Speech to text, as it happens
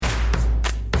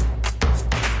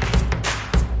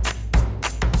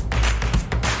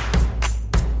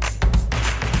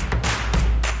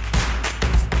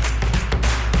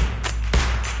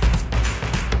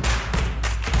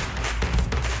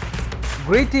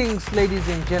Greetings, ladies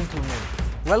and gentlemen.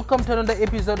 Welcome to another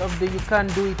episode of the You Can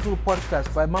Do It Too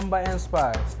podcast by Mamba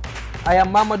Inspire. I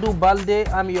am Mamadou Balde,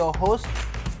 I'm your host.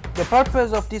 The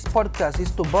purpose of this podcast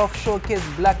is to both showcase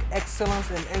black excellence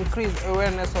and increase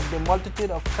awareness of the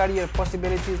multitude of career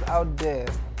possibilities out there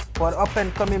for up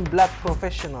and coming black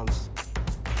professionals.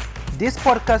 This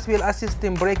podcast will assist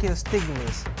in breaking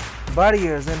stigmas,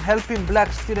 barriers, and helping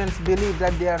black students believe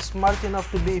that they are smart enough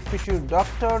to be future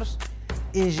doctors,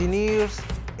 engineers,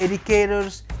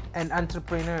 educators, and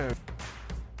entrepreneurs.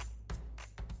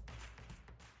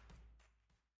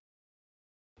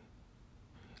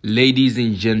 Ladies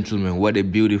and gentlemen, what a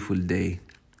beautiful day.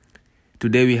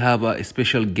 Today we have a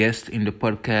special guest in the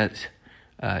podcast,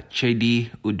 Chedi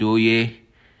Udoye.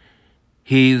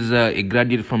 He's a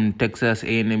graduate from Texas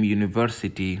A&M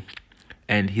University,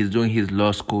 and he's doing his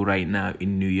law school right now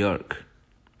in New York.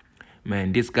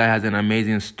 Man, this guy has an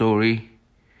amazing story.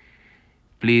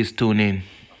 Please tune in.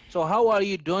 So, how are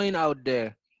you doing out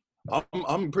there?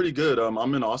 I'm pretty good.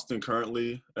 I'm in Austin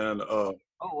currently, and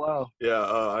Oh, wow.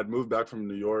 I'd moved back from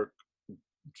New York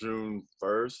June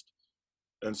 1st,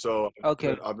 and so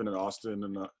Okay. I've been in Austin,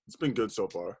 and it's been good so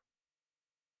far.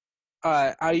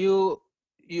 Are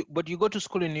but you go to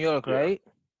school in New York, Yeah. right?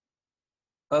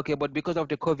 Okay, but because of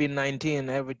the COVID-19,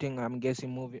 everything, I'm guessing,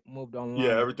 moved online.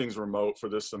 Yeah, everything's remote for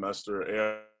this semester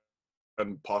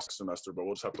and post semester, but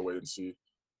we'll just have to wait and see.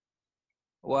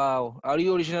 Wow. Are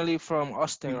you originally from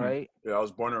Austin, Mhm. right? Yeah, I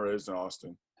was born and raised in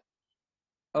Austin.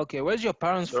 Okay, where's your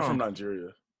parents They're from from?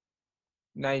 Nigeria.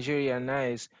 Nigeria,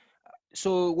 nice.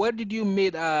 So, where did you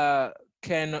meet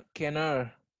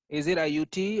Kenner? Is it a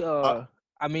UT Uh, or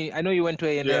I mean, I know you went to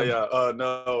A&M. yeah.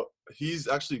 No, he's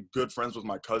actually good friends with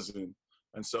my cousin,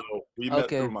 and so we met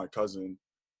Okay. through my cousin.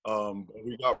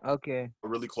 We got Okay.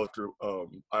 really close through.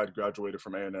 I had graduated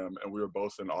from A&M, and we were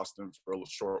both in Austin for a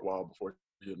short while before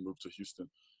he had moved to Houston.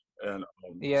 And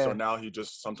so Yeah. now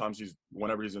sometimes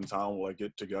whenever he's in town, we'll like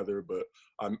get together. But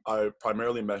I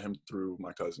primarily met him through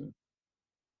my cousin.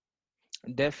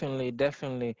 Definitely,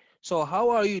 definitely. So how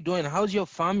are you doing? How's your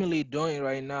family doing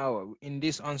right now in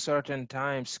these uncertain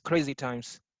times, crazy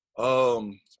times?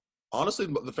 Honestly,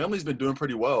 the family's been doing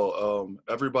pretty well.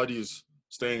 Everybody's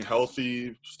staying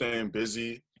healthy, staying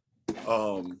busy.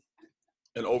 Um,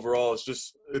 and overall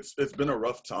it's been a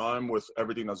rough time with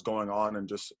everything that's going on and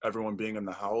just everyone being in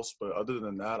the house, but other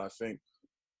than that I think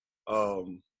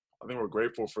we're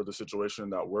grateful for the situation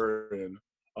that we're in,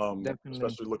 Definitely,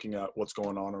 especially looking at what's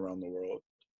going on around the world.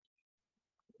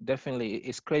 definitely.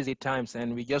 It's crazy times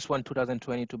and we just want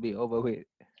 2020 to be over with.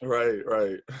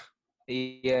 Right.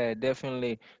 Yeah,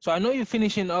 definitely. So I know you're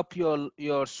finishing up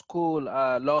your school,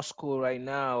 law school right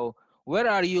now. Where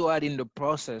are you at in the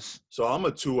process? So I'm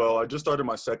a 2L. I just started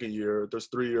my second year. There's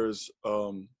 3 years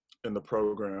in the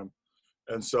program,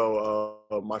 and so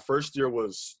my first year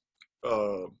was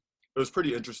it was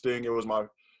pretty interesting. It was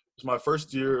my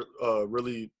first year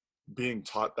really being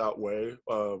taught that way.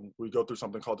 We go through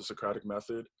something called the Socratic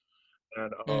method,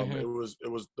 and Mm-hmm. it was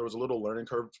there was a little learning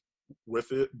curve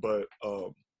with it, but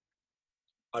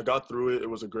I got through it. It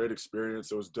was a great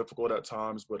experience. It was difficult at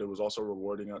times, but it was also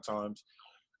rewarding at times.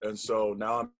 And so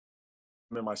now I'm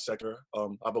in my second year. I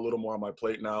have a little more on my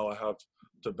plate now. I have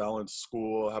to balance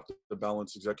school. I have to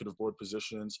balance executive board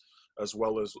positions, as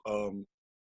well as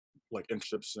like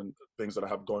internships and things that I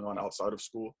have going on outside of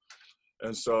school.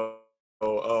 And so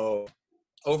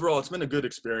overall, it's been a good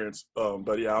experience.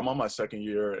 But yeah, I'm on my second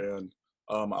year, and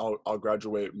I'll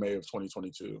graduate May of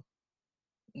 2022.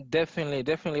 Definitely,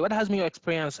 definitely. What has been your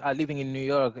experience living in New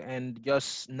York and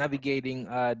just navigating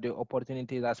the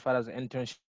opportunities as far as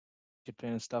internship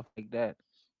and stuff like that?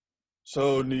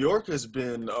 So New York has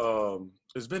been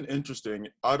interesting.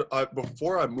 I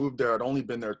before I moved there, I'd only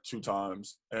been there 2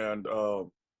 times, and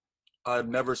I'd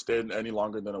never stayed any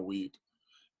longer than a week.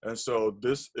 And so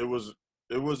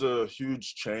it was a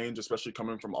huge change, especially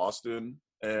coming from Austin.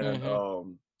 And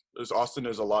Mm-hmm. Austin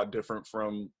is a lot different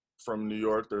from New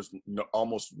York. There's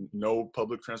almost no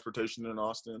public transportation in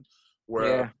Austin,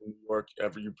 whereas Yeah, in New York,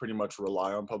 you pretty much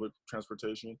rely on public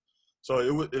transportation. So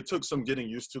it took some getting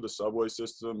used to the subway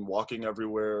system, walking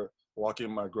everywhere,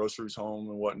 walking my groceries home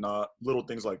and whatnot, little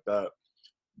things like that.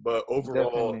 But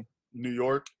overall, definitely. New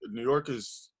York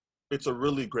it's a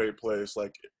really great place.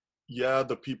 Like, yeah,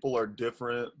 the people are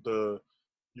different.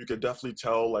 You could definitely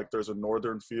tell like there's a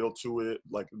northern feel to it,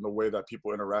 like in the way that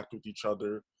people interact with each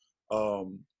other.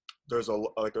 Um, there's a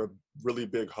really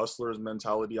big hustlers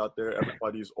mentality out there.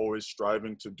 Everybody's always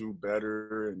striving to do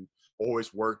better and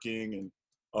always working. And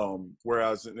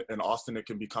whereas in Austin it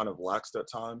can be kind of laxed at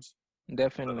times.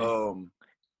 Definitely. Um,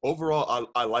 Overall,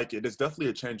 I like it. It's definitely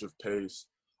a change of pace.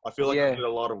 I feel like I Yeah, get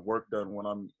a lot of work done when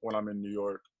I'm in New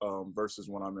York versus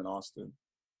when I'm in Austin.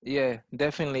 yeah,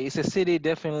 definitely. It's a city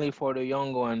definitely for the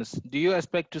young ones. Do you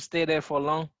expect to stay there for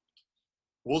long?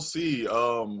 We'll see.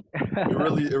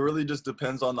 It really just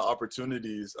depends on the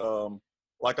opportunities.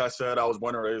 Like I said, I was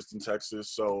born and raised in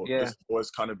Texas, so this Yeah, has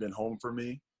always kind of been home for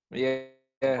me. yeah,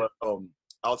 yeah. But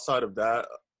outside of that,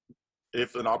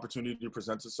 if an opportunity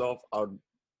presents itself,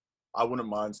 I wouldn't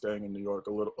mind staying in New York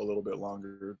a little bit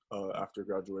longer after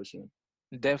graduation.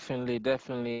 Definitely,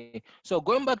 definitely. So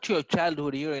going back to your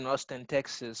childhood here in Austin,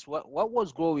 Texas, what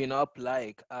was growing up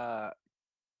like?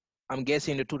 I'm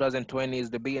guessing the 2020s,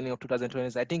 the beginning of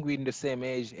 2020s. I think we're in the same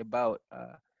age about,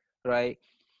 right?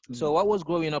 So Mhm. what was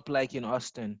growing up like in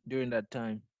Austin during that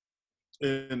time?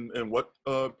 In what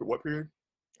period?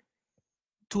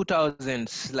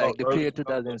 2000s, Oh, like the early period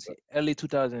 2000s. 2000s, early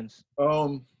 2000s.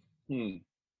 Um, hmm.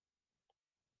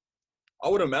 I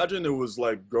would imagine it was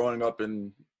like growing up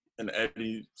in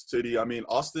any city. I mean,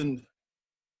 Austin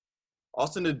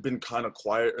had been kind of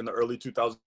quiet in the early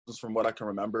 2000s from what I can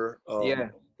remember. Yeah,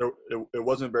 It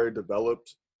wasn't very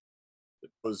developed.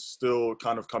 It was still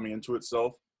kind of coming into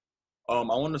itself. I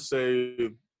want to say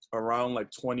around like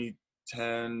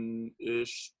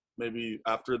 2010-ish, maybe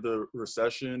after the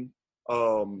recession.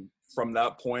 From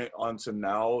that point on to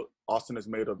now, Austin has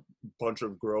made a bunch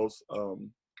of growth.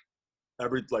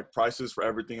 Every like prices for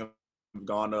everything have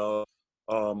gone up.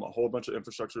 A whole bunch of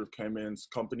infrastructure came in.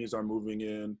 Companies are moving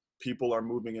in. People are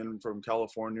moving in from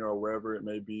California or wherever it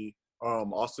may be.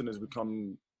 Austin has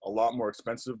become a lot more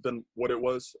expensive than what it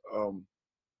was.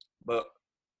 But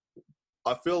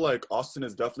I feel like Austin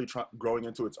is definitely growing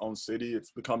into its own city.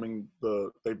 It's becoming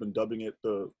they've been dubbing it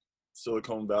the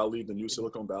Silicon Valley, the new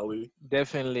Silicon Valley.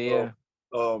 definitely. So Yeah,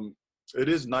 um, it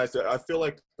is nice. I feel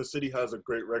like the city has a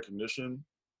great recognition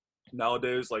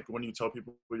nowadays. Like when you tell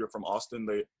people you're from Austin,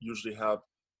 they usually have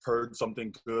heard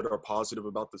something good or positive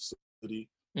about the city.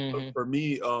 But hmm, for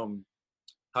me,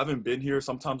 having been here,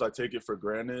 sometimes I take it for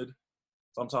granted.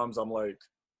 Sometimes I'm like,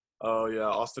 oh yeah,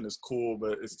 Austin is cool,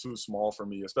 but it's too small for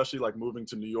me. Especially like moving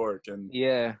to New York and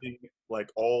yeah, seeing, like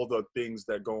all the things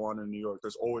that go on in New York.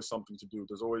 There's always something to do.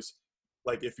 There's always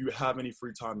like if you have any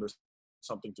free time, there's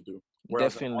something to do.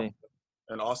 Whereas definitely,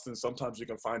 in Austin, sometimes you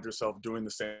can find yourself doing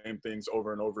the same things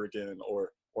over and over again,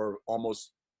 or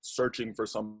almost searching for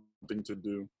something to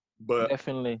do. But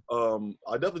definitely.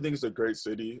 I definitely think it's a great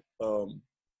city.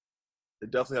 It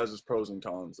definitely has its pros and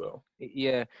cons, though.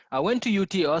 Yeah, I went to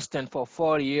UT Austin for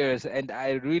 4 years, and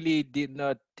I really did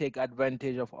not take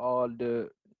advantage of all the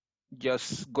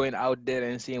just going out there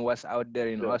and seeing what's out there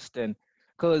in Yeah, Austin.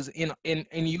 Because in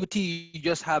UT, you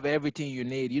just have everything you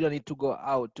need. You don't need to go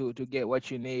out to get what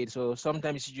you need. So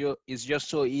sometimes it's just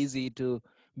so easy to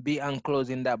be enclosed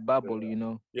in that yeah, bubble, you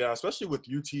know? yeah. Especially with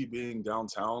UT being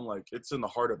downtown, like it's in the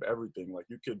heart of everything. Like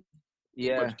you could pretty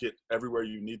Yeah, much get everywhere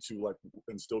you need to, like,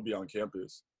 and still be on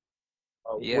campus.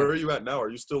 Where yeah. are you at now? Are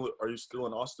you still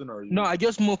in Austin? Or are No, you I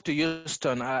just moved to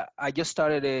Houston. I just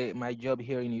started my job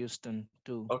here in Houston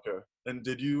too. okay? And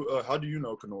did you? How do you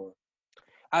know Kenora?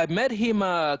 I met him.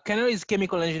 Kenner is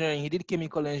chemical engineering. He did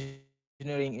chemical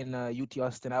engineering in UT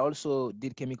Austin. I also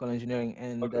did chemical engineering,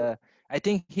 and Okay. I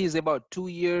think he's about 2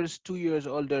 years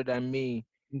older than me.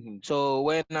 Hmm. So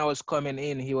when I was coming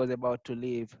in, he was about to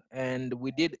leave, and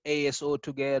we did ASO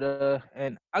together.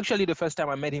 And actually, the first time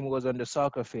I met him was on the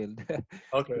soccer field.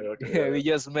 Okay. Okay. Yeah, Yeah. we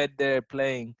just met there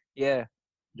playing. Yeah.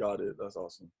 Got it. That's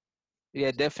awesome.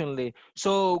 Yeah, definitely.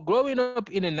 So growing up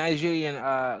in a Nigerian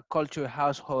culture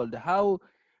household,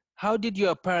 how did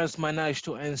your parents manage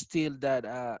to instill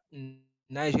that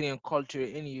Nigerian culture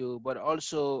in you, but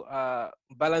also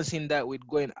balancing that with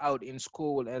going out in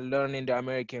school and learning the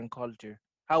American culture?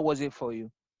 How was it for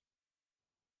you?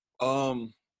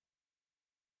 Um,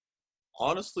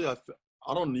 honestly,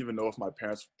 I don't even know if my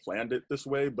parents planned it this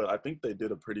way, but I think they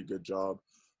did a pretty good job.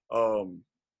 Um,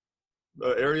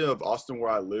 the area of Austin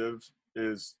where I live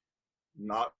is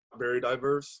not very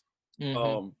diverse. Mm-hmm.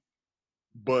 Um,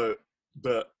 but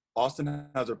the Austin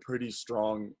has a pretty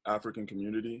strong African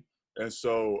community, and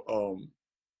so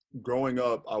growing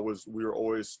up, we were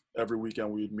always every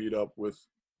weekend we'd meet up with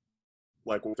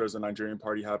like if there's a Nigerian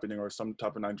party happening or some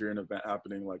type of Nigerian event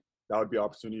happening, like that would be an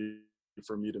opportunity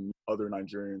for me to meet other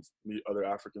Nigerians, meet other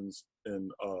Africans in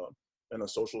a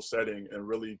social setting, and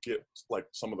really get like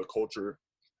some of the culture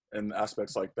and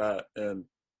aspects like that. And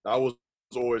that was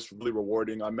always really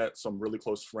rewarding. I met some really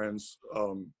close friends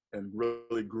and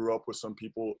really grew up with some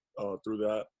people through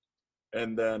that.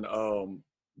 And then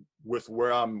with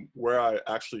where I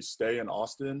actually stay in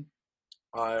Austin,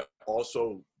 I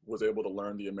also was able to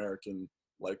learn the American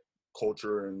like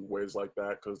culture and ways like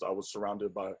that because I was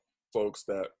surrounded by folks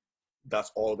that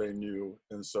that's all they knew.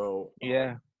 And so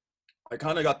Yeah. I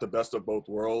kind of got the best of both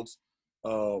worlds.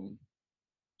 Um,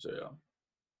 so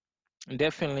yeah.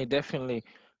 Definitely, definitely.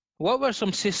 What were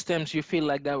some systems you feel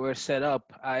like that were set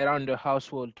up around the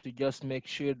household to just make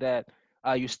sure that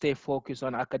you stay focused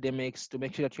on academics, to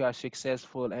make sure that you are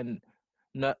successful and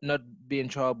not be in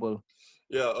trouble?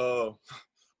 Yeah,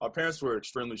 my parents were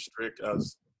extremely strict,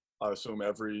 as I assume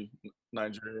every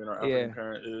Nigerian or African Yeah.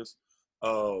 parent is.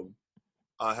 Um,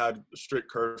 I had strict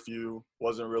curfew,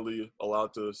 wasn't really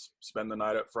allowed to spend the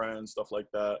night at friends, stuff like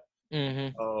that.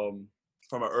 Mm-hmm. Um,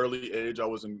 from an early age, I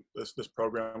was in this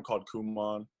program called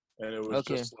Kumon, and it was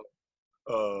Okay. just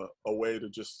a way to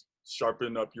just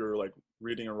sharpen up your like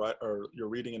reading and write or your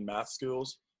reading and math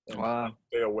skills and Wow.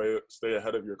 stay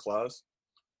ahead of your class.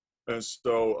 And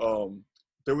so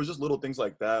there was just little things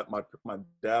like that. My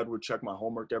dad would check my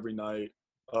homework every night.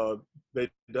 They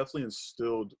definitely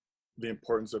instilled the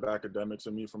importance of academics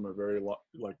in me from a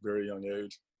very young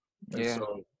age, and Yeah.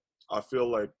 so I feel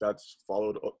like that's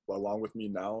followed along with me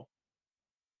now.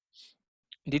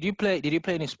 Did you play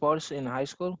any sports in high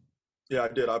school? Yeah, I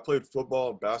did. I played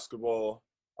football, basketball.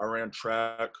 I ran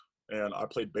track, and I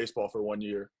played baseball for 1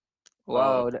 year. Uh,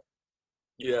 Wow,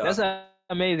 yeah, that's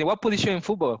amazing. What position in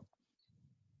football?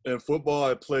 in football,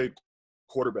 I played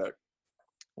quarterback.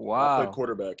 I played Wow.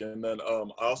 quarterback, and then I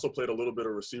also played a little bit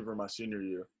of receiver my senior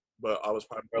year, but I was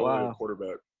primarily a Wow.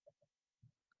 quarterback.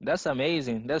 That's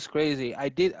amazing. That's crazy. I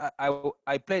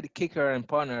played kicker and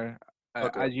punter,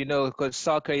 Okay, as you know, because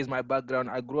soccer is my background.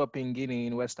 I grew up in Guinea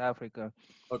in West Africa,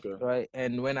 okay, right?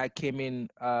 And when I came in,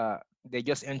 they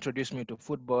just introduced me to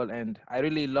football, and I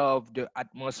really love the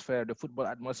atmosphere, the football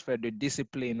atmosphere, the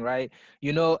discipline, right?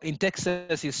 You know, in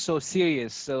Texas, it's so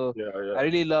serious. So yeah, I yeah,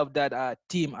 really love that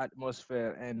team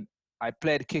atmosphere. And I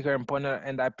played kicker and punter,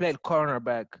 and I played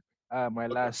cornerback my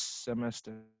okay. last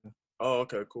semester, Oh,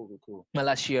 okay, cool, cool, cool. my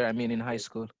last year, I mean, in high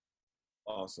Cool. school.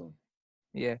 Awesome.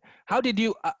 Yeah. How did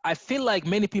you? I feel like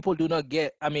many people do not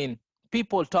get, I mean,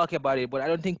 people talk about it, but I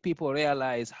don't think people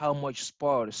realize how much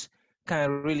sports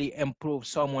can really improve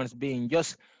someone's being.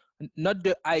 Just not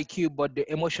the IQ, but the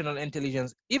emotional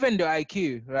intelligence, even the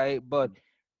IQ, right? But Mhm.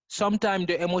 sometimes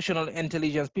the emotional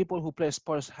intelligence, people who play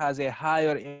sports has a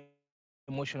higher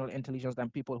emotional intelligence than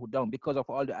people who don't because of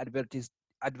all the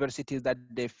adversities that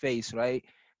they face, right?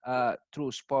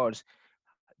 Through sports.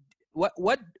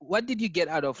 What did you get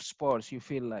out of sports? You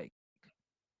feel like?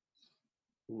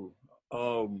 Ooh.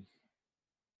 Um,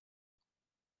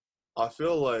 I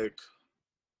feel like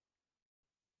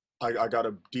I got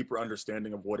a deeper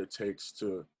understanding of what it takes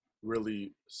to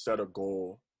really set a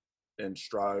goal and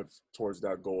strive towards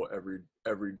that goal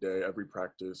every day, every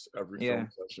practice, every film Yeah.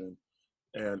 session,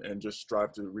 and just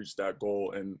strive to reach that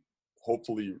goal. And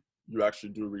hopefully, you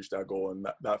actually do reach that goal, and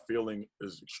that feeling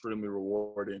is extremely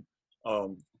rewarding.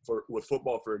 For with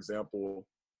football, for example,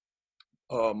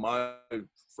 my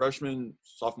freshman,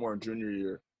 sophomore, and junior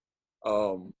year,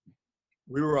 um,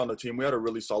 we were on the team. We had a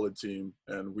really solid team,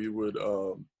 and we'd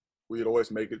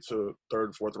always make it to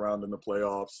third, fourth round in the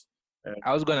playoffs, and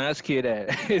I was gonna ask you that.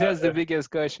 That's the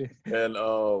biggest question. and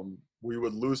we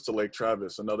would lose to Lake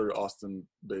Travis, another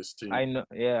Austin-based team. I know.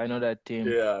 Yeah, I know that team.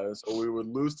 Yeah, and so we would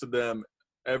lose to them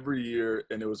every year,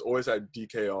 and it was always at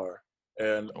DKR.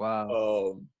 And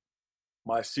Wow. um,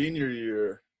 my senior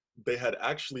year, they had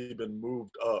actually been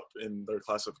moved up in their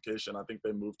classification. I think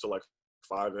they moved to like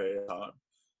 5A time,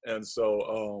 and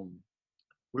so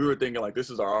we were thinking like this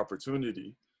is our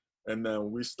opportunity. And then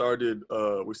we started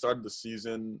the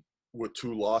season with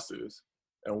 2 losses,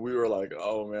 and we were like,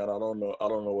 oh man, I don't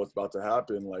know what's about to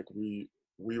happen. Like we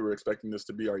were expecting this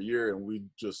to be our year, and we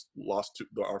just lost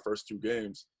our first 2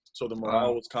 games, so the morale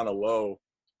Wow. was kind of low.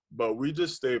 But we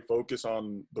just stayed focused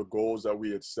on the goals that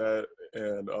we had set,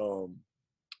 and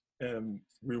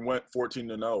we went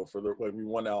 14-0 for the like we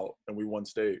won out and we won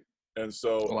state. And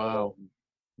so Wow.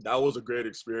 that was a great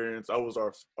experience. That was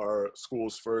our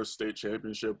school's first state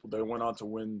championship. They went on to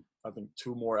win, I think,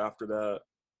 2 more after that.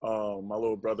 My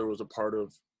little brother was a part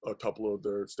of a couple of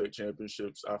their state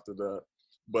championships after that.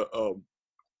 But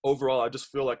overall, I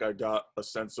just feel like I got a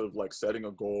sense of like setting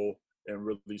a goal and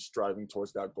really striving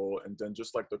towards that goal, and then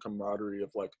just like the camaraderie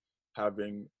of like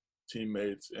having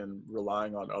teammates and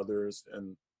relying on others,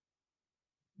 and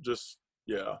just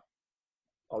yeah,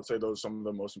 I would say those are some of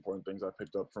the most important things I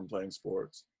picked up from playing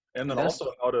sports. And then That's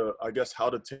also how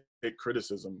to take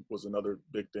criticism was another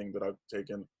big thing that I've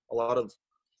taken. A lot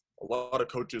of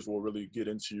coaches will really get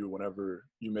into you whenever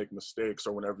you make mistakes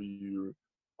or whenever you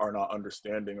are not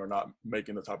understanding or not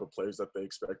making the type of plays that they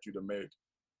expect you to make.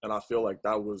 And I feel like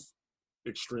that was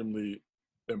extremely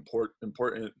important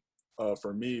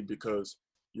for me, because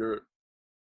you're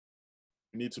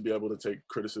you need to be able to take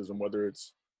criticism, whether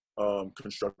it's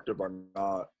constructive or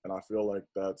not. And I feel like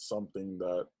that's something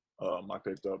that I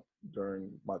picked up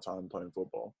during my time playing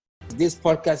football. This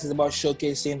podcast is about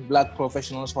showcasing black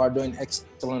professionals who are doing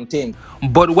excellent things.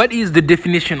 But what is the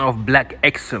definition of black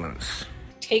excellence?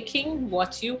 Taking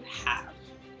what you have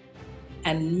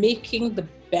and making the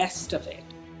best of it.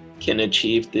 Can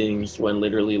achieve things when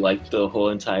literally like the whole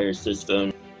entire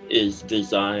system is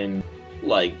designed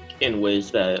like in ways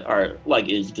that are like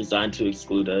is designed to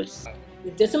exclude us.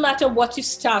 It doesn't matter what you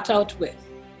start out with,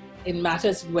 it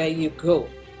matters where you go.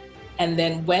 And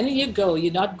then when you go,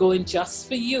 you're not going just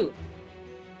for you,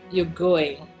 you're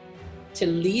going to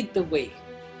lead the way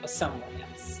for someone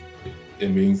else. It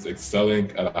means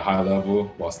excelling at a high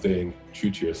level while staying true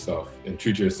to yourself and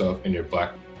true to yourself in your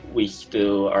black. We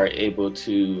still are able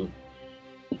to,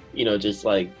 just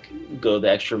like go the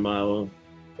extra mile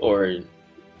or,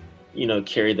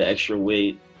 carry the extra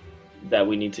weight that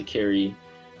we need to carry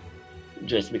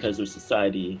just because of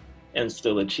society and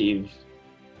still achieve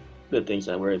the things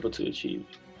that we're able to achieve.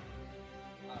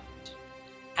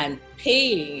 And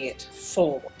paying it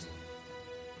forward.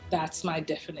 That's my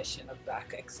definition of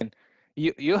black excellence.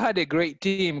 You had a great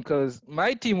team, because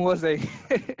my team was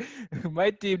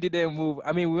my team didn't move.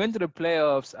 I mean, we went to the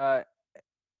playoffs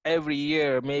every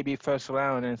year, maybe first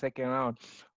round and second round.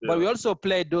 Yeah. But we also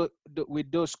played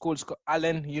with those schools.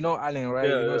 Allen, you know Allen, right?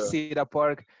 Yeah, Cedar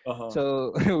Park. Uh-huh.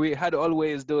 So we had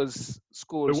always those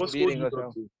schools beating us.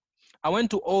 I went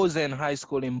to Ozen High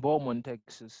School in Beaumont,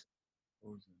 Texas.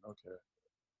 Ozen, okay.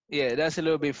 Yeah, that's a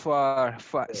little bit far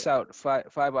south,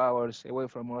 5 hours away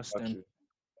from Austin.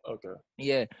 Okay.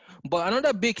 Yeah, but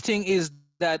another big thing is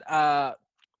that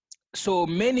so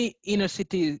many inner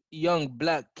city young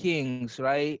black kings,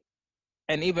 right,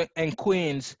 and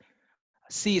queens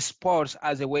see sports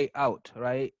as a way out,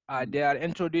 right? They are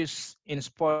introduced in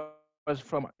sports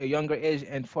from a younger age,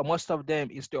 and for most of them,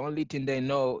 it's the only thing they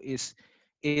know is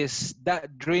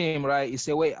that dream, right? It's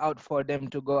a way out for them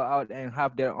to go out and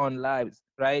have their own lives,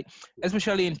 right?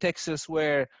 Especially in Texas,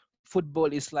 where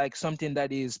football is like something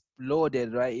that is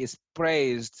loaded, right? It's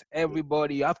praised.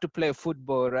 Everybody, you have to play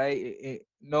football, right?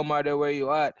 No matter where you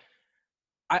are.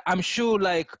 I'm sure,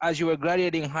 like, as you were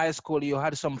graduating high school, you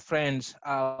had some friends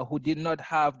who did not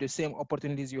have the same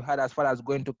opportunities you had as far as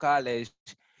going to college,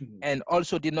 and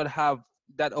also did not have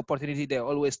that opportunity they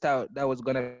always thought that was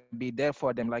going to be there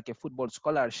for them, like a football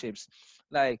scholarships.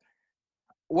 Like,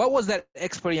 what was that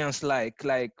experience like?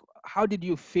 Like, how did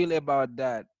you feel about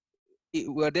that?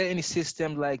 Were there any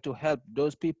systems like to help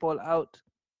those people out?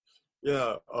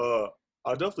 Yeah,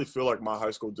 I definitely feel like my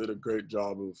high school did a great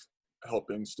job of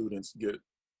helping students get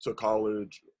to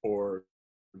college or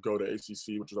go to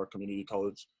ACC, which is our community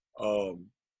college.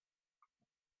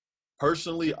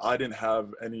 Personally, I didn't have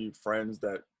any friends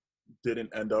that didn't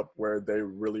end up where they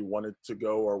really wanted to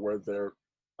go or where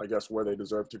they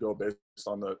deserve to go based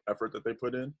on the effort that they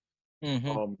put in.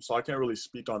 Mm-hmm. So I can't really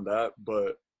speak on that,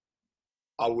 but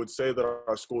I would say that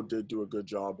our school did do a good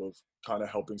job of kind of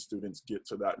helping students get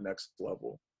to that next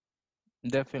level.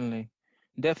 Definitely.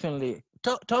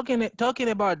 Talking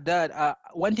about that,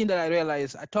 one thing that I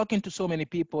realized, talking to so many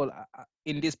people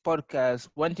in this podcast,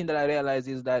 one thing that I realized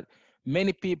is that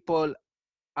many people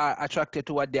are attracted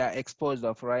to what they are exposed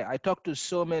of, right? I talk to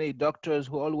so many doctors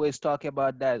who always talk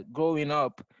about that growing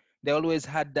up, they always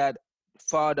had that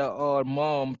father or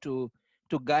mom to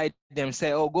guide them,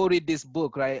 say, oh, go read this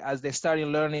book, right? As they started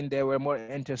learning, they were more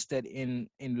interested in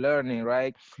learning,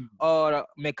 right? Or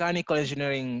mechanical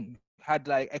engineering had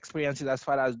like experiences as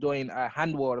far as doing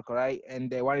handwork, right? And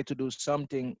they wanted to do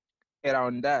something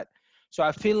around that. So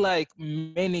I feel like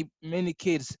many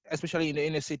kids, especially in the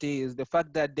inner cities, the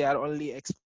fact that they are only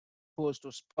exposed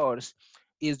to sports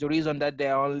is the reason that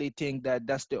they only think that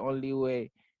that's the only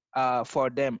way for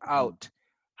them out.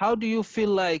 How do you feel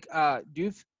like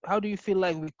how do you feel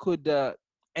like we could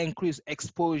increase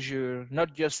exposure,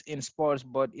 not just in sports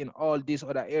but in all these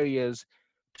other areas,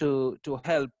 to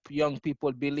help young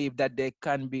people believe that they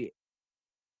can be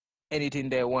anything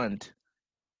they want?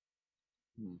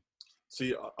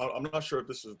 See, I'm not sure if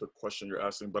this is the question you're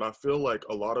asking, but I feel like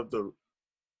a lot of the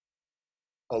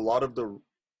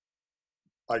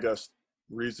I guess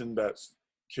reason that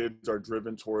kids are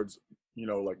driven towards,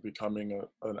 like becoming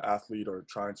an athlete or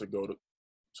trying to go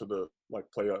to the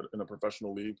like play in a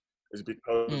professional league is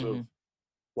because of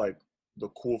like the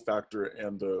cool factor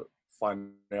and the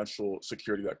financial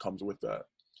security that comes with that.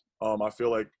 I feel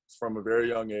like from a very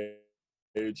young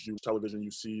age, you television,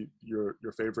 you see your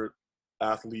favorite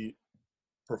athlete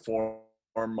perform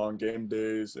on game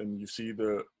days, and you see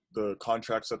the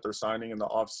contracts that they're signing in the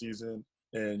off season,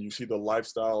 and you see the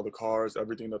lifestyle, the cars,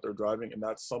 everything that they're driving, and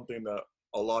that's something that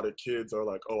a lot of kids are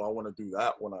like, oh, I want to do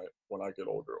that when I get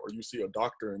older. Or you see a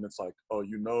doctor and it's like, oh,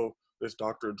 this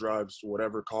doctor drives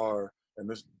whatever car, and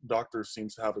this doctor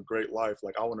seems to have a great life,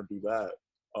 like I want to do that.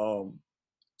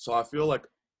 So I feel like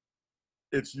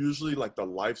it's usually like the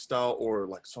lifestyle or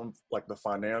like the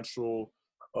financial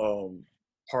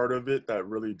part of it that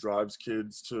really drives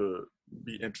kids to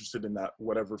be interested in that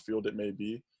whatever field it may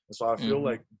be. And so I feel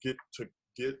like get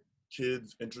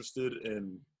kids interested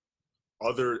in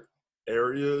other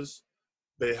areas,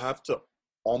 they have to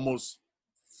almost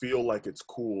feel like it's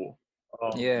cool.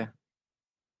 Yeah.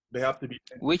 They have to be,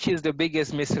 Which is the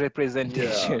biggest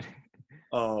misrepresentation.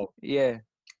 Yeah.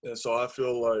 And so I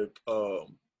feel like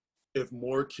if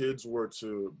more kids were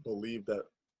to believe that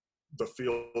the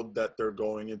field that they're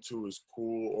going into is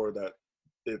cool, or that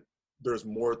there's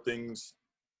more things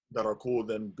that are cool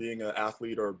than being an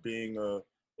athlete or being a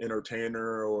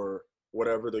entertainer or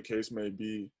whatever the case may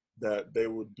be, that they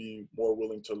would be more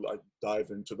willing to like dive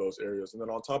into those areas. And then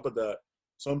on top of that,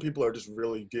 some people are just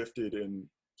really gifted in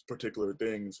particular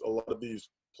things. A lot of these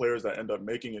players that end up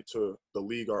making it to the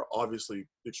league are obviously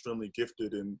extremely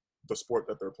gifted in the sport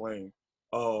that they're playing.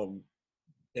 And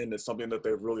it's something that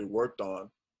they've really worked on.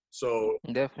 So,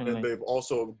 Definitely. and they've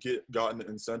also gotten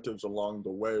incentives along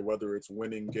the way, whether it's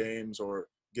winning games or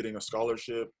getting a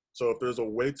scholarship. So if there's a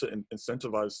way to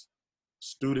incentivize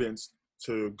students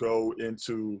to go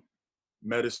into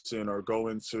medicine or go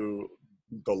into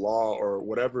the law or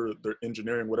whatever, they're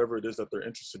engineering, whatever it is that they're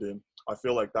interested in, I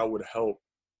feel like that would help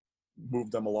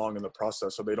move them along in the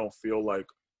process, so they don't feel like,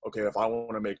 okay, if I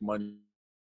want to make money,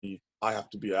 I have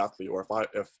to be an athlete, or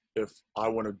if I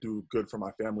want to do good for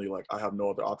my family, like I have no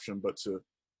other option but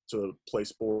to play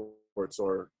sports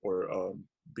or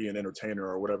be an entertainer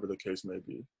or whatever the case may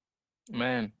be.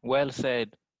 Man, well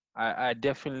said. I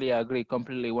definitely agree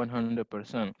completely,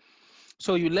 100%.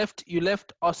 So you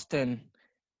left Austin.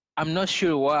 I'm not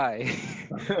sure why,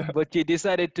 but you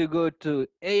decided to go to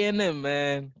A&M,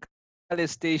 man, College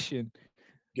Station.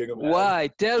 Why?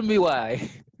 Tell me why.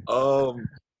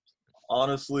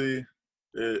 Honestly,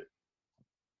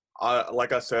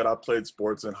 like I said, I played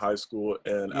sports in high school,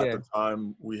 and at the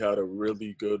time we had a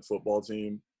really good football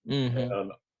team,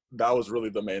 and that was really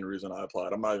the main reason I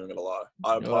applied. I'm not even gonna lie.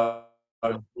 I applied.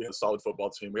 We had a solid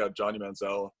football team. We had Johnny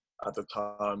Manziel at the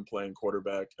time playing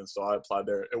quarterback, and so I applied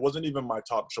there. It wasn't even my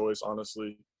top choice,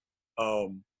 honestly.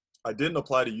 I didn't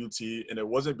apply to UT, and it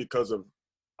wasn't because of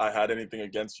I had anything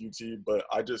against UT, but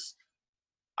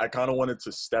I kind of wanted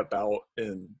to step out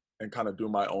and kind of do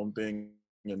my own thing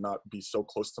and not be so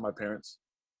close to my parents.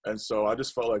 And so I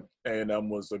just felt like A&M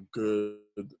was a good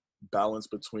balance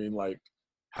between like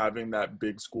having that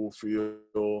big school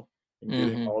feel and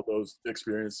getting all those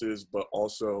experiences, but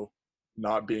also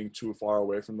not being too far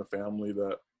away from the family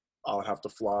that I would have to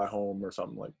fly home or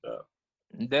something like that.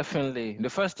 Definitely. The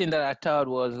first thing that I thought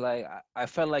was like, I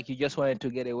felt like you just wanted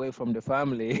to get away from the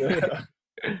family.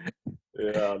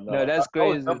 Yeah, no, that's crazy.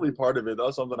 That was definitely part of it. That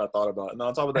was something I thought about. And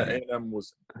on top of that, A&M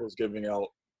was giving out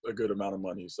a good amount of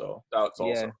money, so that's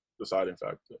also a deciding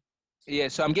factor. Yeah,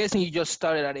 so I'm guessing you just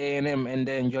started at A&M and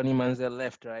then Johnny Manziel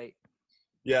left, right?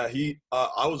 Yeah,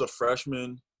 I was a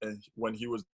freshman, and when he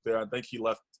was there, I think he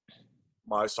left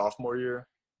my sophomore year.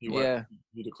 He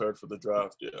declared for the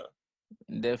draft. Yeah.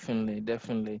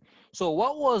 Definitely. So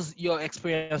what was your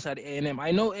experience at A&M?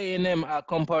 I know A&M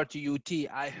compared to UT,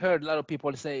 I heard a lot of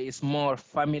people say it's more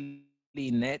family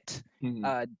net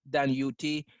than UT.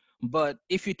 But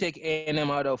if you take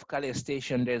A&M out of College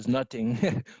Station, there's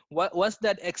nothing. What's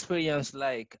that experience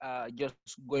like, just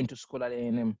going to school at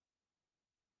A&M?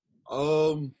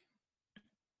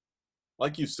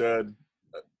 Like you said,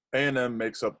 A&M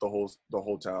makes up the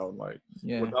whole town. Like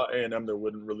without A&M, there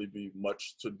wouldn't really be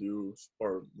much to do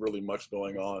or really much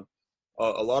going on.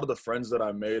 A lot of the friends that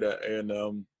I made at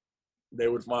A&M, they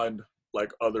would find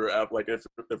like other like if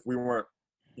we weren't,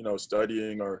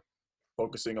 studying or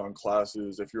focusing on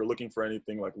classes, if you're looking for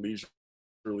anything like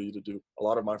leisurely to do, a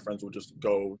lot of my friends would just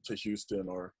go to Houston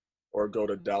or go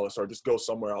to Dallas or just go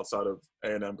somewhere outside of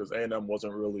A&M, because A&M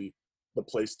wasn't really the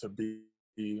place to be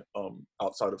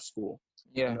outside of school.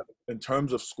 Yeah. In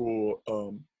terms of school,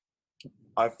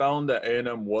 I found that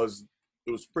A&M was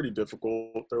pretty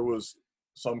difficult. There was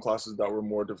some classes that were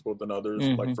more difficult than others.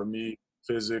 Like for me,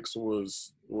 physics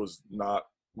was not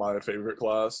my favorite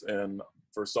class, and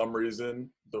for some reason,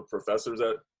 the professors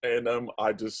at A&M,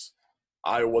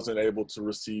 I wasn't able to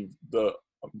receive the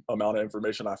amount of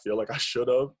information I feel like I should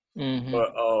have.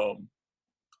 But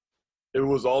it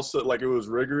was also like, it was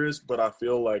rigorous, but I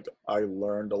feel like I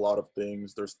learned a lot of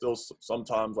things. There's still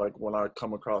sometimes like when I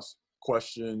come across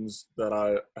questions that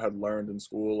I had learned in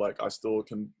school, like I still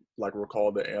can like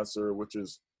recall the answer, which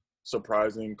is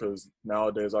surprising because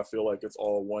nowadays I feel like it's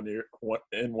all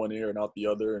in one ear and out the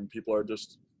other, and people are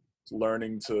just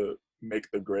learning to make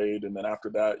the grade, and then after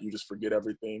that you just forget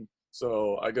everything.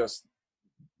 So I guess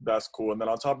that's cool. And then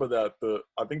on top of that,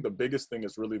 I think the biggest thing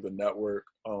is really the network.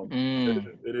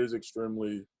 It is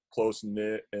extremely close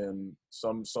knit, and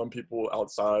some people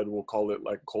outside will call it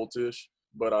like cultish,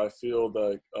 but I feel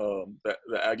like that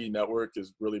the Aggie network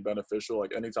is really beneficial.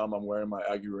 Like anytime I'm wearing my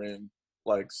Aggie ring,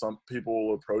 like some people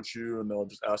will approach you and they'll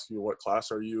just ask you what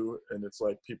class are you, and it's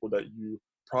like people that you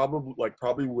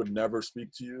probably would never speak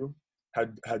to you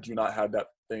had you not had that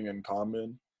thing in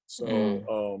common. So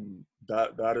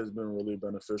that has been really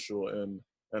beneficial,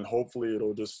 and hopefully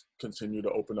it'll just continue to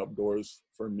open up doors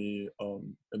for me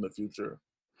in the future.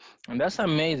 And that's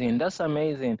amazing. That's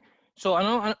amazing. So I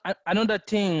know another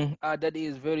thing that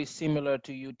is very similar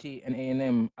to UT and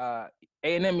A&M.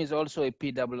 A&M is also a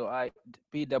PWI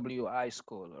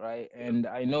school, right? And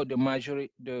I know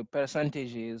the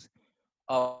percentages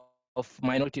of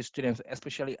minority students,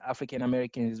 especially African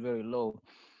Americans, is very low.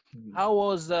 How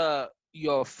was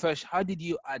how did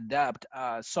you adapt?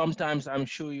 Sometimes I'm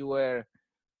sure you were,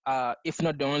 if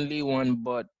not the only one,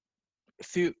 but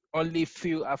only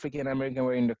few African American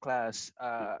were in the class,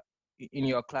 in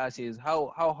your classes.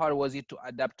 How hard was it to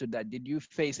adapt to that? Did you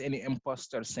face any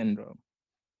imposter syndrome?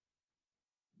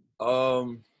 I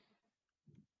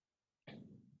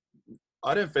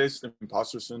didn't face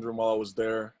imposter syndrome while I was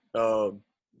there.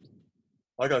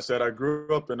 Like I said, I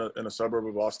grew up in a suburb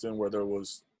of Boston where it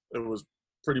was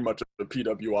pretty much a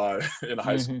PWI in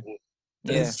high school,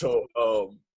 and so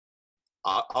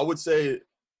I would say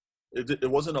it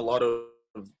wasn't a lot of,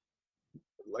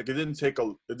 like it didn't take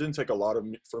a lot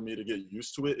for me to get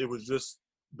used to it. It was just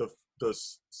the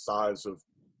size of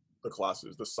the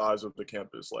classes, the size of the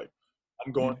campus. Like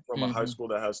I'm going from a high school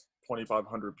that has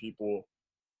 2,500 people,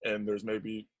 and there's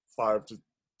maybe 5 to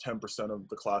 10% of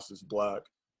the class is Black,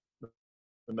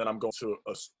 and then I'm going to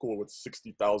a school with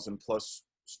 60,000 plus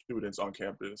students on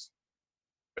campus,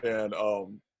 and a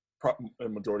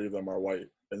majority of them are white,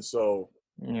 and so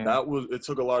it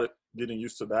took a lot of getting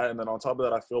used to that. And then on top of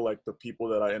that, I feel like the people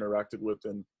that I interacted with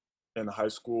in high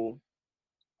school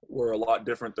were a lot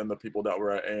different than the people that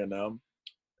were at A&M.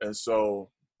 And so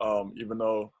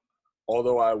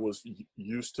although I was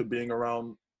used to being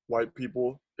around white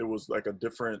people, it was like a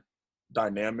different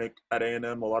dynamic at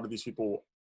A&M. A lot of these people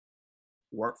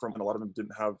weren't from, and a lot of them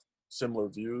didn't have similar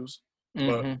views.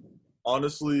 But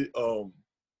honestly,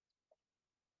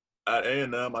 at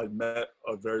A&M, I met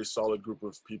a very solid group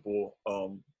of people.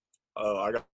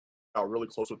 I got really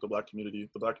close with the Black community.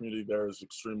 The Black community there is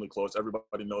extremely close.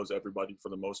 Everybody knows everybody for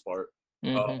the most part.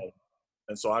 And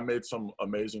so I made some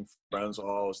amazing friends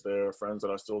while I was there, friends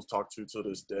that I still talk to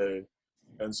this day.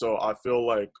 And so I feel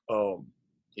like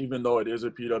even though it is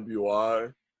a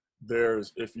PWI,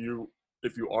 if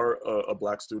you are a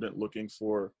Black student looking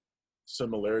for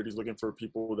similarities, looking for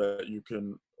people that you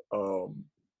can,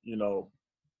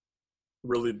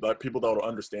 really like people that will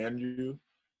understand you,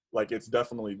 like it's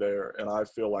definitely there. And I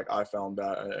feel like I found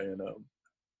that at A&M.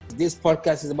 This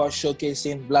podcast is about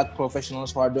showcasing Black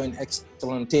professionals who are doing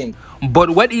excellent things.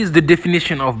 But what is the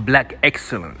definition of Black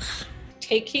excellence?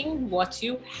 Taking what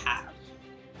you have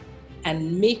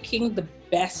and making the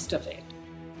best of it.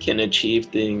 Can achieve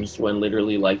things when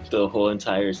literally like the whole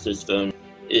entire system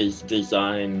is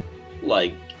designed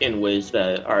like in ways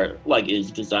that are like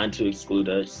is designed to exclude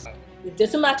us. It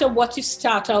doesn't matter what you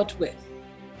start out with.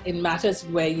 It matters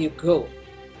where you go.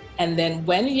 And then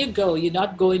when you go, you're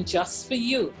not going just for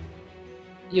you.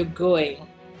 You're going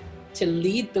to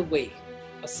lead the way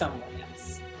for someone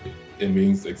else. It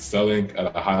means excelling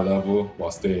at a high level while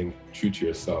staying true to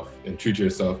yourself, and true to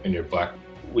yourself in your Black.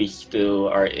 We still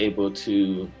are able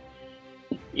to,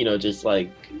 just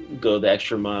like go the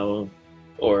extra mile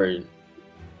or,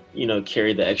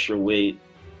 carry the extra weight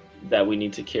that we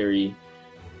need to carry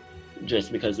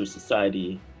just because of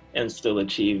society and still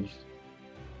achieve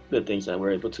the things that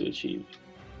we're able to achieve.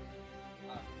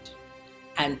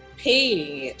 And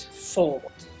paying it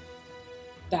forward.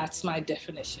 That's my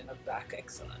definition of Black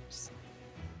excellence.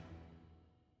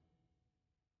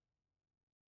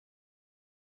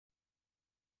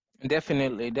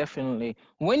 Definitely.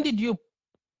 When did you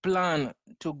plan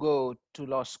to go to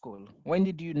law school? When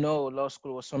did you know law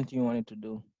school was something you wanted to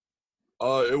do?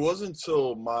 It wasn't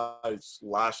until my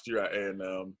last year at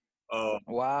A&M.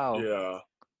 Wow. Yeah.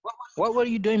 What were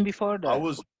you doing before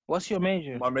that? What's your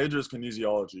major? My major is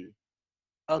kinesiology.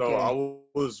 Okay. So I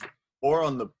was more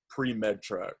on the pre-med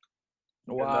track.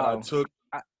 Wow. And then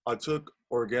I took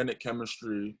organic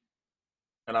chemistry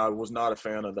and I was not a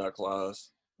fan of that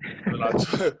class. And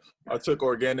I took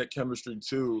organic chemistry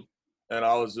too, and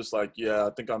I was just like, yeah, I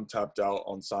think I'm tapped out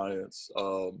on science.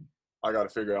 I got to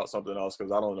figure out something else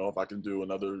because I don't know if I can do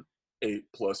another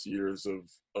 8+ years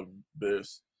of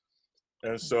this.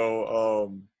 And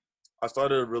so I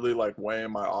started really like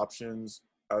weighing my options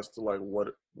as to like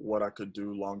what I could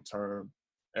do long term.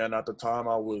 And at the time,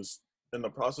 I was in the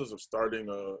process of starting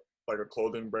a like a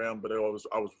clothing brand, but I was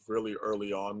really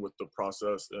early on with the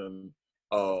process, and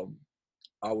um,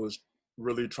 I was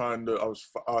really trying to.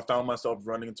 I found myself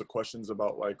running into questions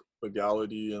about like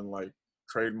legality and like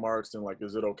trademarks and like,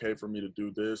 is it okay for me to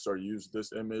do this or use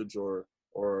this image or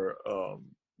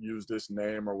use this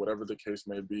name or whatever the case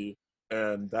may be,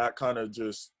 and that kind of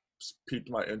just piqued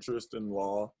my interest in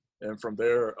law. And from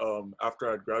there,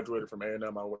 after I graduated from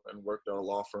A&M, I went and worked at a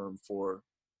law firm for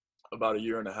about a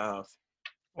year and a half.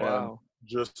 And Wow.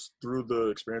 just through the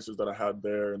experiences that I had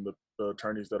there and the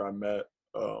attorneys that I met,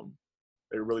 um,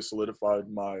 it really solidified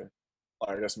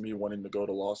I guess, me wanting to go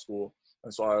to law school.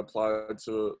 And so I applied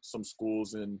to some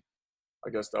schools in, I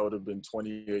guess that would have been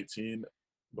 2018,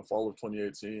 the fall of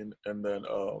 2018. And then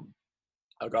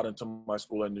I got into my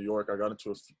school in New York. I got into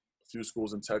a few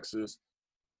schools in Texas.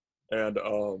 And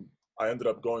I ended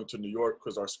up going to New York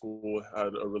because our school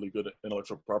had a really good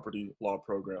intellectual property law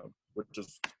program, which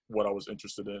is what I was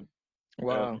interested in, and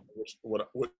Wow.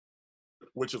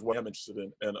 which is what I'm interested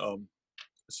in. And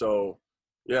so,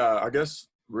 yeah, I guess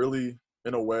really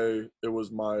in a way, it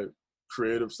was my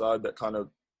creative side that kind of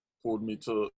pulled me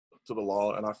to the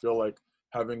law. And I feel like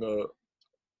having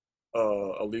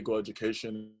a legal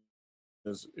education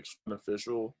is extremely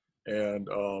beneficial and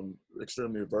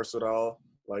extremely versatile.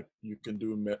 Like you can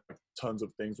do tons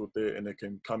of things with it, and it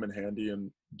can come in handy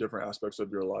in different aspects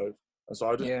of your life. And so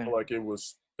I just Yeah. feel like it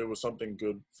was something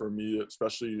good for me,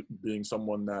 especially being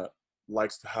someone that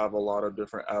likes to have a lot of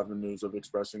different avenues of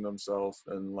expressing themselves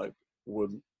and like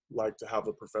would like to have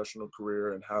a professional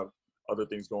career and have other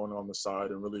things going on the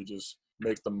side and really just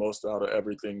make the most out of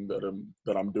everything that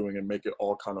I'm doing and make it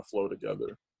all kind of flow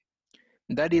together.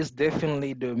 That is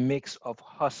definitely the mix of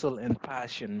hustle and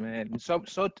passion, man.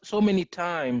 So many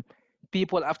time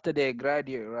people after they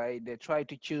graduate, right, they try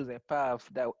to choose a path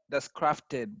that's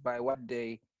crafted by what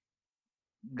they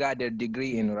got their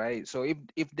degree in, right? So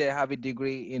if they have a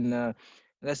degree in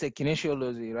let's say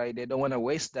kinesiology, right, they don't want to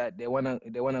waste that. They want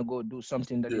to go do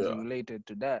something that is Yeah, related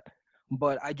to that.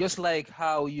 But I just like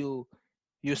how you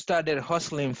started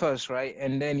hustling first, right?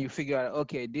 And then you figure out,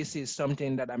 okay, this is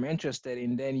something that I'm interested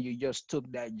in. Then you just took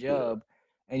that yeah, job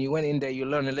and you went in there, you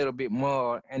learned a little bit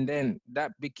more, and then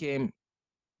that became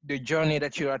the journey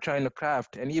that you are trying to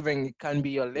craft, and even it can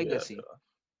be your yeah. legacy.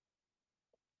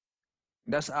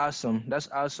 That's awesome. That's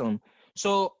awesome.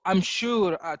 So I'm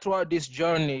sure throughout this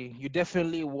journey, you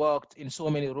definitely walked in so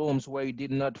many rooms where you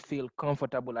did not feel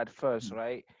comfortable at first,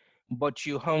 right? But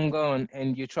you hung on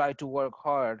and you tried to work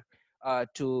hard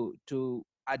to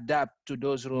adapt to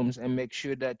those rooms and make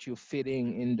sure that you're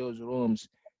fitting in those rooms.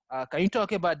 Can you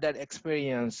talk about that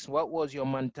experience? What was your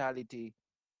mentality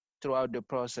throughout the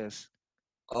process?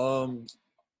 Um,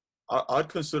 I'd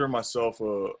consider myself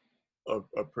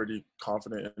a pretty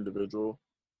confident individual.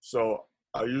 So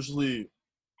I usually,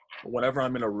 whenever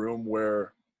I'm in a room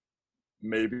where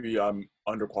maybe I'm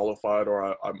underqualified or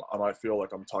I might feel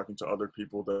like I'm talking to other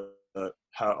people that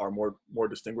are more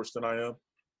distinguished than I am,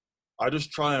 I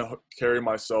just try and carry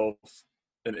myself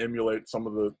and emulate some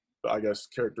of the, I guess,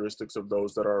 characteristics of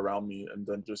those that are around me, and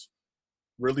then just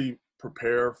really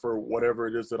prepare for whatever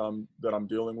it is that I'm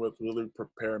dealing with. Really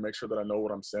prepare, make sure that I know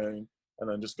what I'm saying, and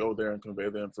then just go there and convey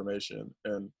the information.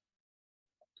 And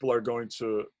people are going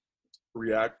to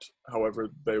react however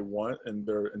they want, and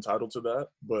they're entitled to that.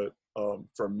 But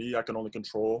for me, I can only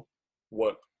control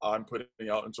what I'm putting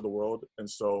out into the world, and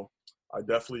so I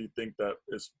definitely think that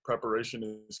it's preparation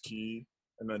is key,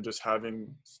 and then just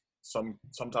having some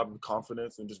type of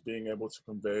confidence and just being able to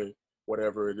convey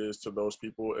whatever it is to those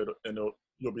people.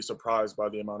 You'll be surprised by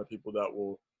the amount of people that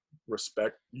will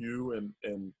respect you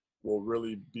and will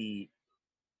really be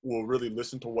will really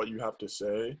listen to what you have to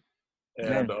say. And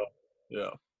Man,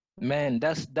 yeah, Man,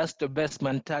 that's the best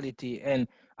mentality. And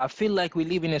I feel like we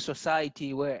live in a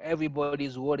society where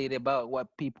everybody's worried about what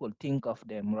people think of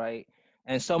them, right?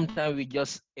 And sometimes we're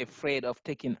just afraid of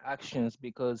taking actions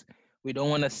because we don't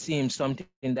want to seem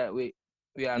something that we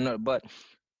are not. But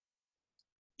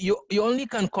you only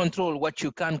can control what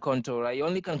you can control, right? You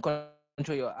only can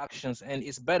control your actions, and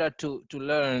it's better to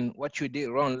learn what you did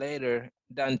wrong later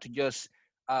than to just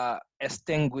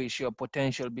extinguish your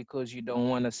potential because you don't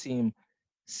want to seem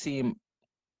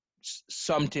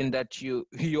something that you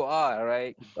you are,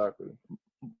 right? exactly.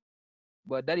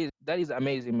 But that is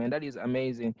amazing, man. That is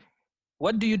amazing.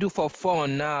 What do you do for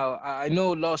fun now? I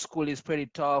know law school is pretty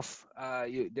tough.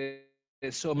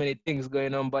 There's so many things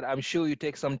going on, but I'm sure you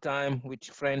take some time with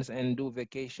friends and do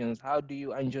vacations. How do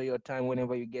you enjoy your time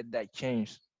whenever you get that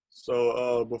chance?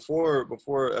 So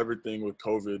before everything with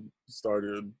COVID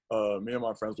started, me and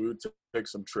my friends, we would take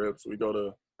some trips. We go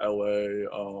to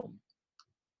LA.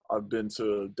 I've been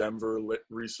to Denver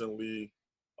recently.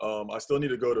 I still need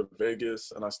to go to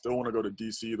Vegas, and I still want to go to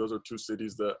DC. Those are two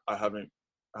cities that I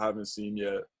haven't seen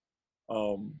yet.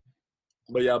 Um,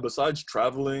 but yeah, besides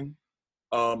traveling,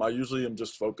 I usually am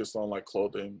just focused on like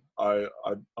clothing.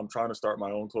 I'm trying to start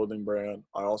my own clothing brand.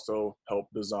 I also help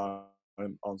design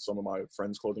on some of my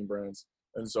friends' clothing brands,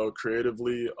 and so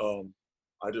creatively,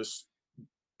 I just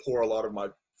pour a lot of my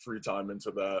free time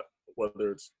into that,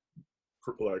 whether it's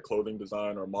like clothing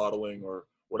design or modeling or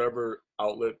whatever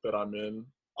outlet that I'm in.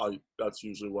 That's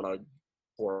usually what I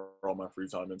pour all my free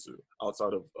time into,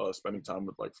 outside of spending time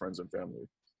with like friends and family.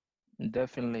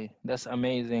 Definitely. That's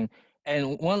amazing.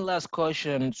 And one last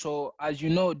question. So, as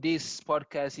you know, this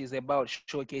podcast is about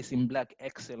showcasing Black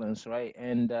excellence, right?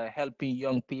 And helping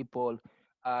young people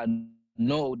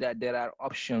know that there are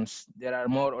options. There are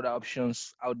more other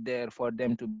options out there for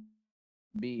them to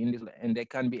be in this, and they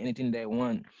can be anything they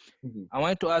want. I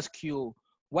wanted to Mhm. ask you,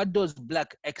 what does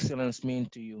Black excellence mean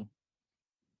to you?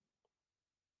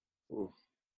 Ooh,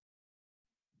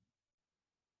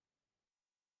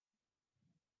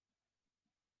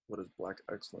 what does Black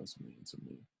excellence mean to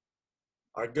me?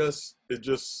 I guess it's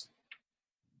just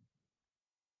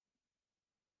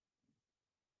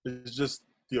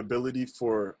the ability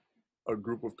for a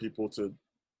group of people to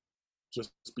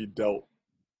just be dealt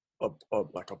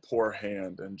like a poor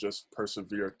hand and just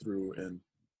persevere through and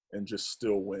just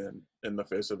still win in the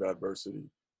face of adversity.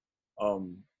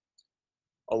 Um,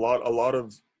 a lot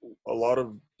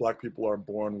of Black people are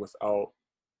born without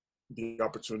the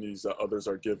opportunities that others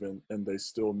are given, and they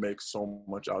still make so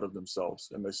much out of themselves,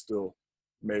 and they still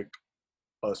make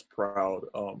us proud.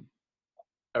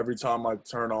 Every time I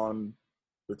turn on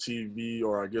the TV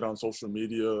or I get on social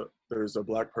media, there's a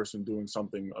Black person doing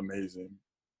something amazing.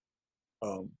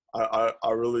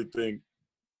 I really think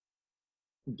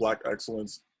Black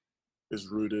excellence is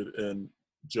rooted in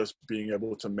just being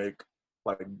able to make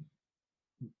like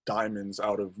diamonds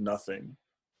out of nothing.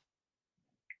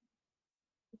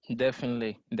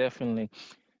 Definitely, definitely.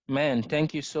 Man,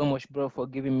 thank you so much, bro, for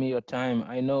giving me your time.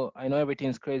 I know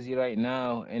everything's crazy right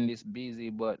now and it's busy,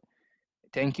 but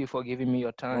thank you for giving me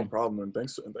your No time. problem, and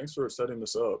thanks for setting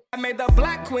this up. I made the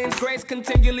Black Queen's grace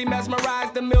continually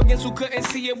mesmerize the millions who couldn't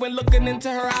see it when looking into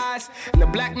her eyes. And the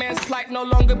Black man's plight no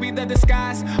longer be the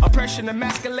disguise. Oppression,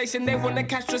 emasculation, they wanna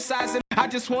castricize it. I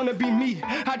just wanna be me,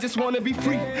 I just wanna be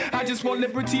free. I just want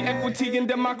liberty, equity, and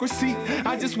democracy.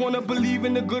 I just wanna believe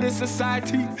in the good of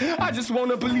society. I just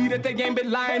wanna believe that they ain't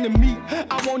been lying to me.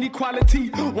 I want equality,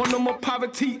 want no more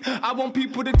poverty. I want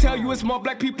people to tell you it's more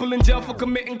Black people in jail for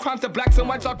committing crimes that Blacks and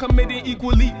whites are committing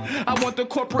equally. I want the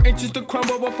corporate interests to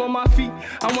crumble before my feet.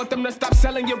 I want them to stop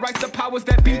selling your rights to powers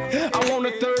that be. I want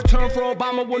a third term for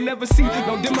Obama, we'll never see.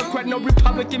 No Democrat, no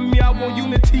Republican, me, I want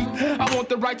unity. I want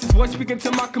the righteous voice speaking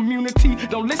to my community.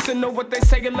 Don't listen to what they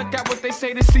say and look at what they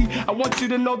say to see. I want you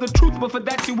to know the truth, but for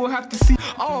that you will have to see.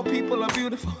 All people are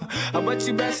beautiful, but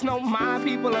you best know my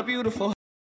people are beautiful.